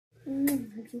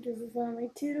Crimson Drizzle family.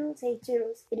 Toodles. Hey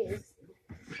Toodles, it is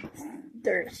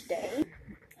Thursday,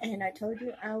 and I told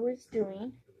you I was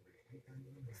doing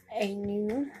a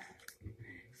new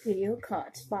video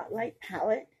called Spotlight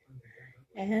Palette,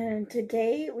 and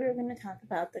today we're going to talk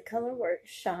about the Color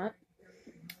Workshop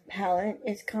palette.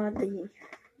 It's called the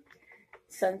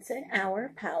Sunset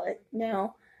Hour palette.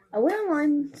 Now, I went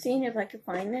online seeing if I could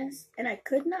find this, and I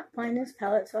could not find this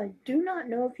palette, so I do not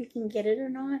know if you can get it or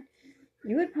not.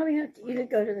 You would probably have to either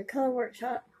go to the Color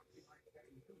Workshop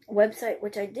website,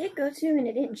 which I did go to, and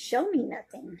it didn't show me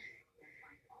nothing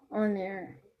on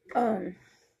there. But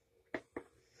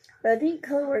I think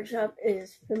Color Workshop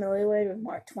is familiar with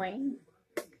Mark Twain.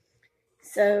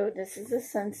 So this is the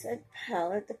Sunset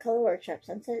palette, the Color Workshop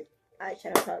Sunset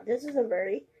eyeshadow palette. This is a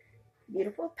very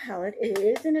beautiful palette. It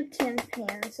is in a tin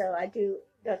pan, so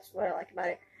that's what I like about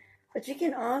it. But you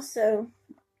can also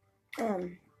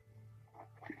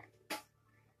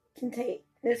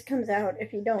this comes out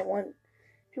if you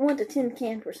want the tin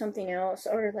can for something else,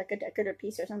 or like a decorative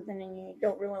piece or something, and you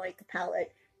don't really like the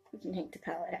palette, you can take the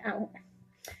palette out.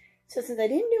 So since I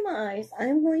didn't do my eyes,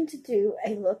 I'm going to do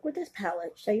a look with this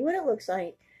palette, show you what it looks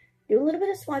like, do a little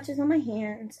bit of swatches on my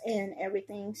hands and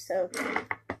everything. So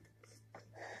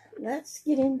let's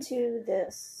get into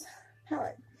this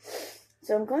palette.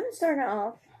 So I'm going to start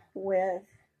off with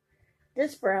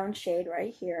this brown shade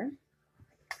right here.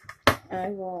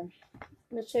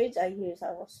 The shades I use,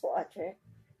 I will swatch it.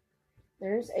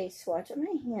 There's a swatch on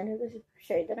my hand of the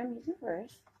shade that I'm using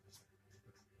first.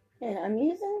 And I'm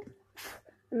using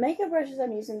the makeup brushes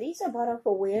I'm using. These I bought off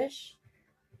a Wish,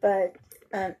 but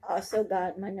also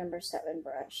got my number 7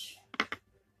 brush.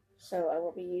 So I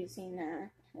will be using that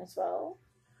as well.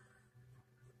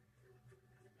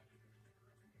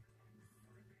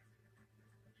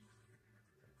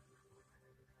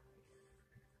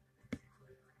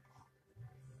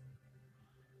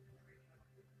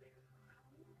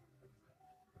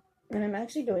 And I'm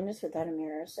actually doing this without a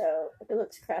mirror, so if it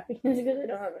looks crappy, it's because I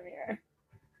don't have a mirror.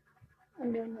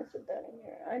 I'm doing this without a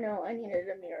mirror. I know I needed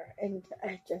a mirror, and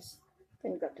I just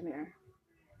didn't grab the mirror.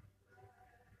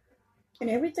 And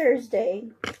every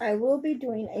Thursday, I will be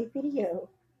doing a video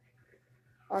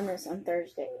on this on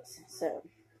Thursdays. So,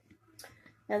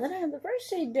 now that I have the first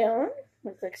shade down,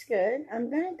 which looks good, I'm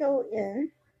going to go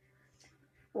in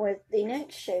with the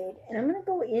next shade, and I'm going to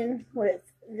go in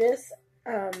with this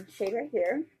shade right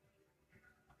here.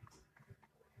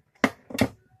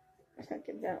 I'll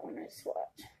give that one a swatch.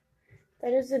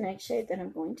 That is the next shade that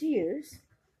I'm going to use.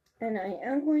 And I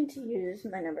am going to use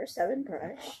my number 7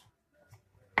 brush.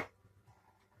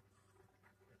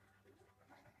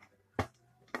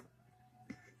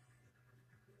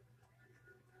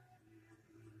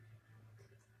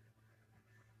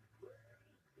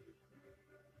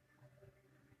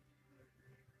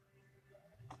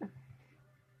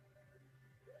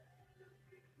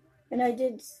 And I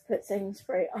did put setting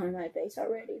spray on my face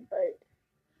already, but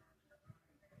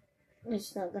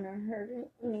it's not going to hurt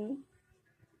me.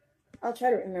 I'll try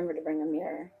to remember to bring a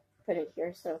mirror, put it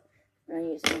here, so when I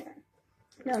use a mirror.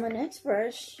 Now my next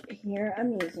brush here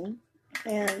I'm using,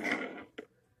 and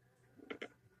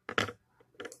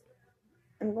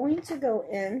I'm going to go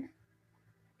in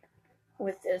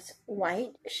with this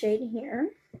white shade here.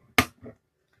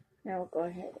 Now we'll go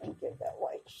ahead and give that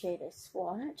white shade a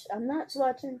swatch. I'm not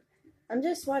swatching, I'm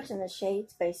just swatching the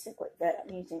shades basically that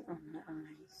I'm using on my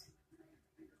eyes.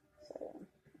 So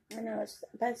I know it's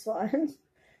the best one.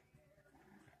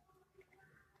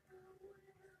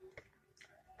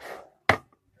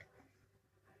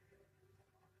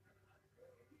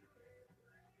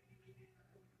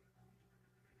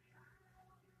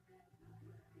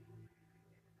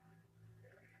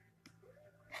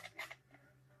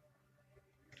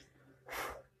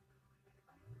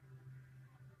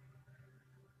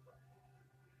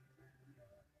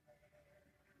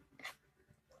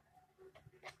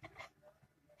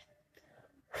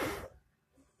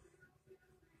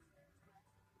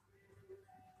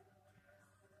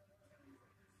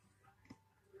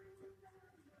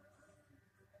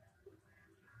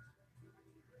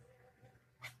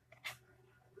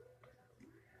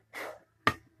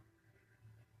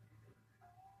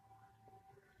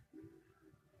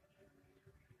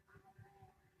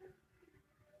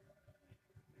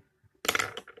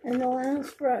 And the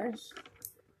last brush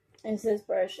is this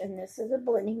brush, and this is a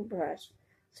blending brush.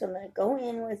 So I'm going to go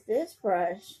in with this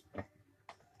brush,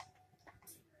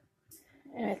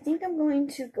 and I think I'm going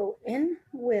to go in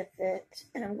with it,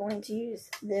 and I'm going to use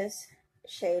this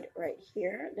shade right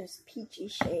here, this peachy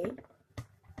shade.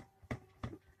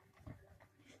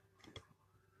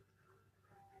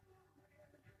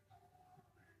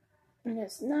 And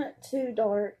it's not too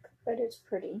dark, but it's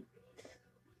pretty.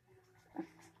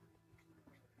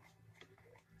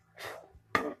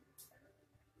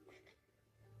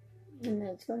 And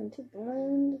it's going to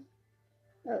blend.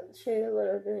 I'll show you a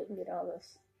little bit and get all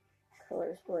those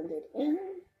colors blended in.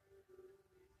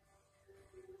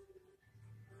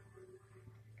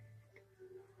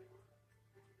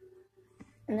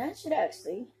 And that should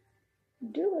actually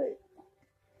do it.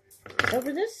 So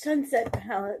for this Sunset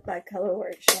palette by Color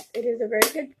Workshop, it is a very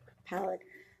good palette.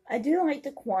 I do like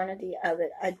the quantity of it.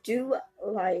 I do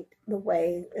like the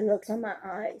way it looks on my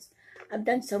eyes. I've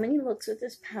done so many looks with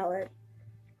this palette.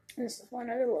 This is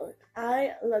one other look.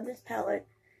 I love this palette.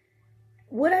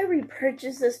 Would I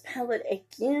repurchase this palette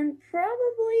again?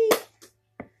 Probably.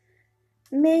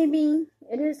 Maybe.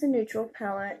 It is a neutral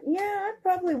palette. Yeah, I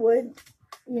probably would,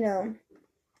 you know,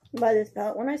 buy this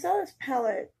palette. When I saw this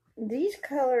palette, these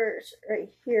colors right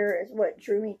here is what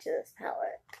drew me to this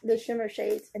palette. The shimmer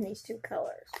shades and these two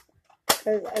colors.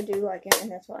 Because I do like it,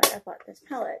 and that's why I bought this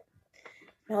palette.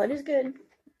 Palette is good.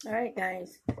 Alright,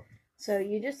 guys. So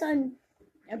you decide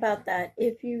about that.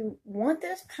 If you want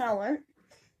this palette,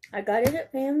 I got it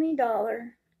at Family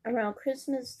Dollar around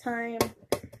Christmas time.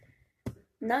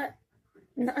 Not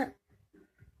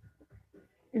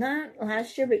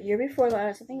last year, but year before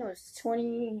last. I think it was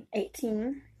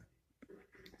 2018.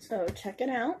 So check it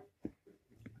out.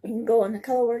 You can go on the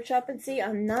Color Workshop and see.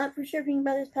 I'm not for sure if you can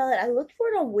buy this palette. I looked for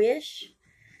it on Wish,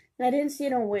 and I didn't see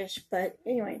it on Wish. But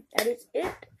anyway, that is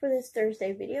it for this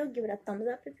Thursday video. Give it a thumbs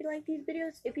up if you like these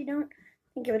videos. If you don't,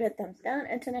 and give it a thumbs down.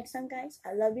 Until next time, guys,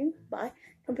 I love you. Bye.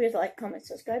 Don't forget to like, comment,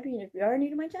 subscribe. And if you are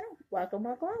new to my channel, welcome,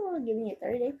 welcome. I will give you a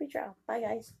 30-day free trial. Bye,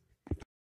 guys.